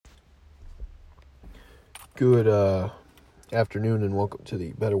Good afternoon and welcome to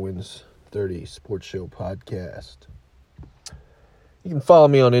the Better Wins 30 Sports Show podcast. You can follow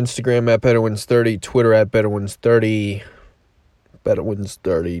me on Instagram at BetterWins30, Twitter at BetterWins30,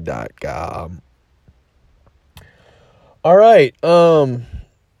 BetterWins30.com. All right,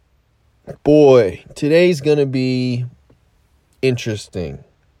 boy, today's going to be interesting.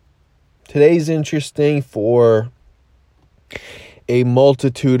 Today's interesting for a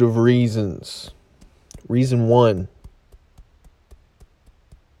multitude of reasons. Reason one.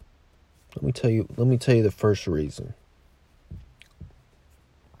 Let me tell you the first reason.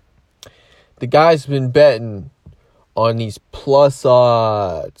 The guy's been betting on these plus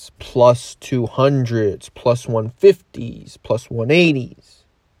odds, plus 200s, plus 150s, plus 180s.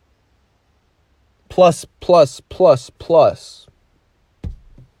 Plus.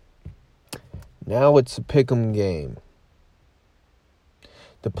 Now it's a pick'em game.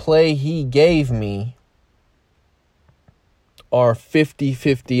 The play he gave me are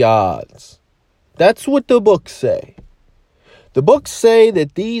 50-50 odds. That's what the books say. The books say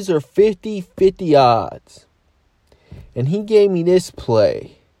that these are 50-50 odds. And he gave me this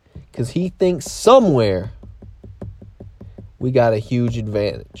play because he thinks somewhere we got a huge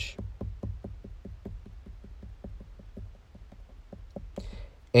advantage.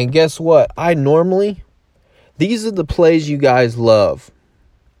 And guess what? These are the plays you guys love.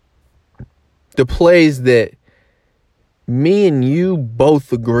 The plays that me and you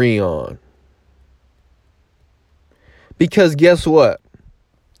both agree on. Because guess what?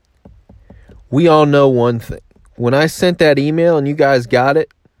 We all know one thing. When I sent that email and you guys got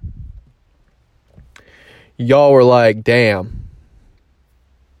it, y'all were like, damn.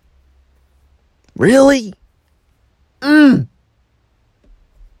 Really?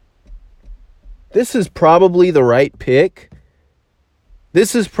 This is probably the right pick.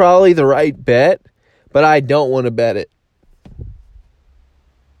 This is probably the right bet, but I don't want to bet it.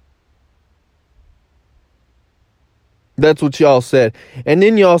 That's what y'all said. And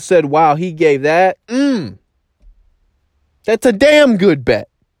then y'all said, wow, he gave that. That's a damn good bet.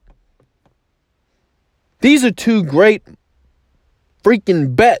 These are two great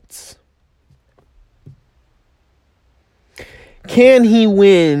freaking bets. Can he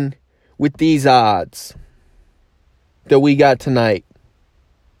win with these odds that we got tonight?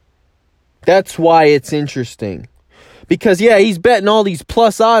 That's why it's interesting. Because, yeah, he's betting all these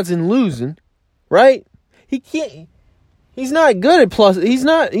plus odds and losing, right? He's not good at plus. He's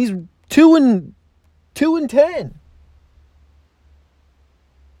 2-10.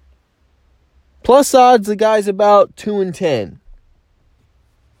 Plus odds, the guy's about 2-10.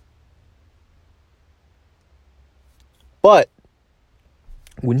 But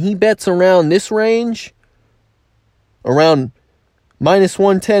when he bets around this range, around minus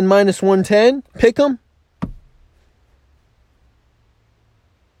 110, pick him.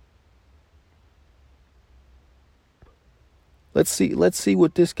 Let's see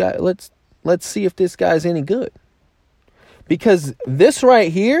what this guy. Let's see if this guy's any good. Because this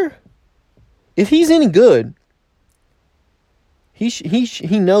right here, if he's any good,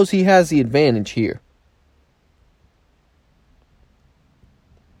 he knows he has the advantage here.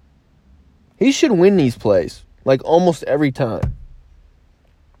 He should win these plays like almost every time.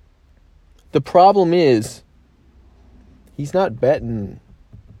 The problem is he's not betting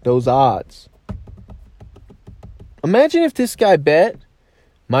those odds. Imagine if this guy bet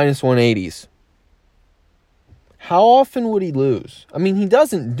minus 180s. How often would he lose? I mean, he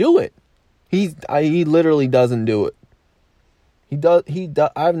doesn't do it. He literally doesn't do it.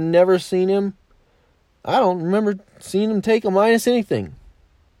 I've never seen him. I don't remember seeing him take a minus anything.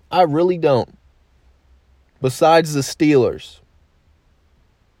 I really don't. Besides the Steelers.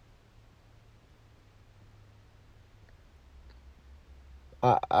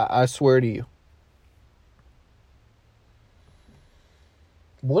 I swear to you.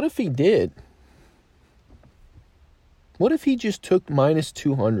 What if he did? What if he just took minus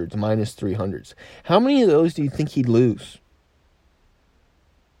 200s, minus 300s? How many of those do you think he'd lose?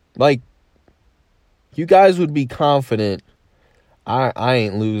 Like, you guys would be confident I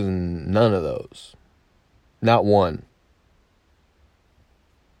ain't losing none of those. Not one.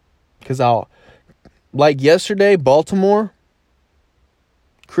 Because like yesterday, Baltimore,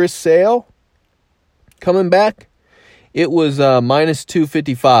 Chris Sale, coming back, it was minus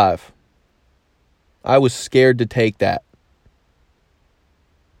 255. I was scared to take that.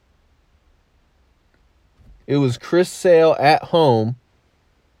 It was Chris Sale at home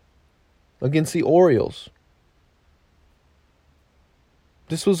against the Orioles.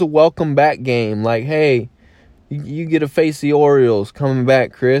 This was a welcome back game. Like, hey, you get to face the Orioles coming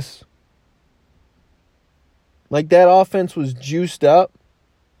back, Chris. Like that offense was juiced up.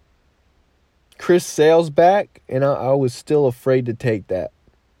 Chris Sale's back, and I was still afraid to take that.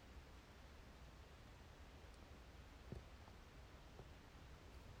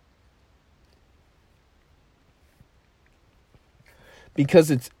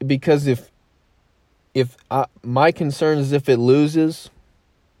 Because my concern is if it loses,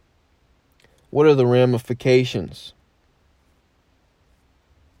 what are the ramifications?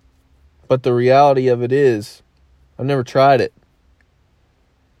 But the reality of it is, I've never tried it.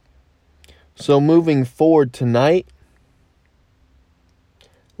 So moving forward tonight,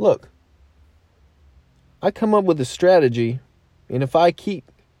 look, I come up with a strategy, and if I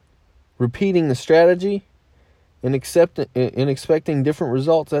keep repeating the strategy and expecting different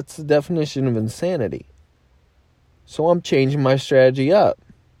results, that's the definition of insanity. So I'm changing my strategy up.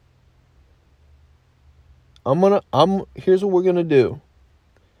 Here's what we're gonna do.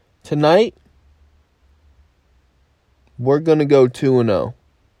 Tonight, we're gonna go 2-0.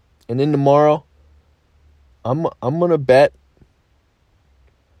 And then tomorrow, I'm gonna bet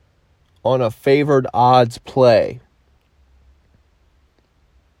on a favored odds play.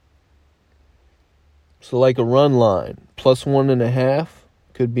 So like a run line, plus 1.5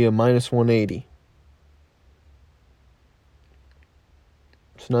 could be a minus 180.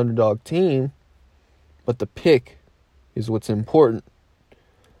 It's an underdog team, but the pick is what's important.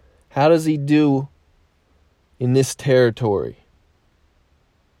 How does he do in this territory?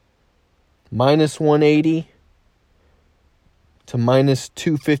 Minus 180 to minus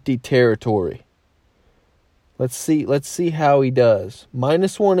 250 territory. Let's see how he does.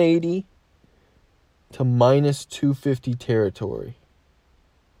 Minus 180 to minus 250 territory.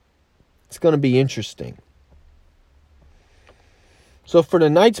 It's going to be interesting. So for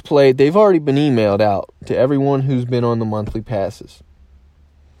tonight's play, they've already been emailed out to everyone who's been on the monthly passes.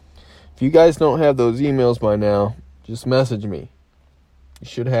 If you guys don't have those emails by now, just message me. You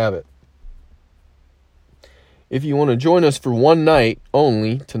should have it. If you want to join us for one night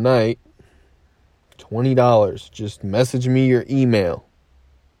only tonight, $20. Just message me your email.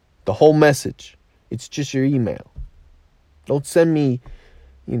 The whole message. It's just your email. Don't send me,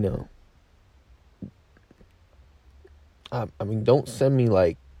 don't send me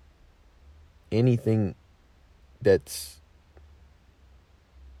like anything that's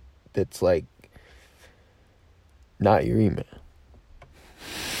like not your email.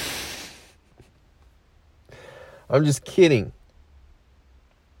 I'm just kidding.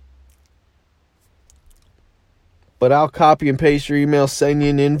 But I'll copy and paste your email, send you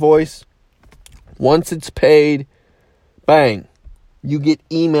an invoice. Once it's paid, bang, you get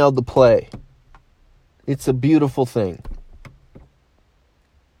emailed the play. It's a beautiful thing.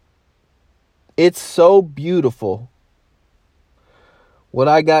 It's so beautiful. What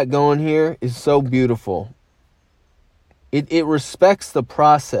I got going here is so beautiful. It respects the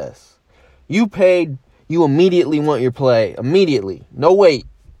process. You paid, you immediately want your play. Immediately. No wait.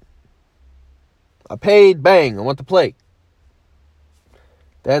 I paid, bang, I want the play.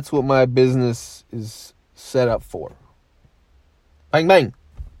 That's what my business is set up for. Bang, bang.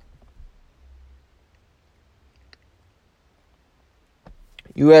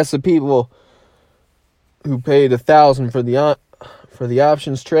 You ask the people who paid $1,000 for the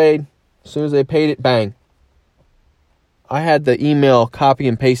options trade, as soon as they paid it, bang. I had the email copy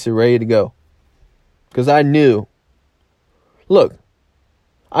and pasted ready to go. Because I knew. Look,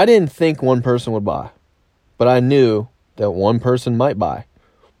 I didn't think one person would buy. But I knew that one person might buy.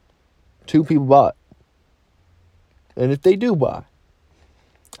 2 people bought. And if they do buy,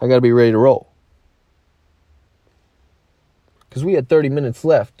 I got to be ready to roll. Because we had 30 minutes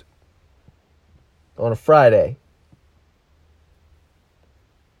left on a Friday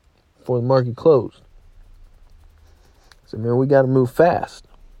before the market closed. So, man, we got to move fast.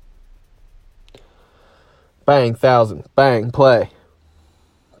 Bang, 1,000. Bang, play.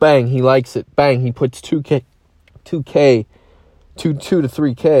 Bang, he likes it. Bang, he puts 2K, 2 to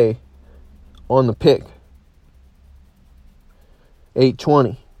 3K on the pick.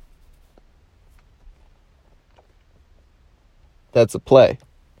 820. That's a play.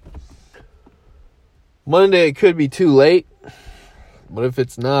 Monday, it could be too late. But if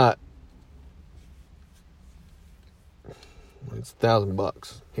it's not, it's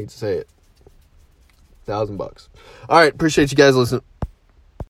 $1,000. Hate to say it. $1,000. All right, appreciate you guys listening.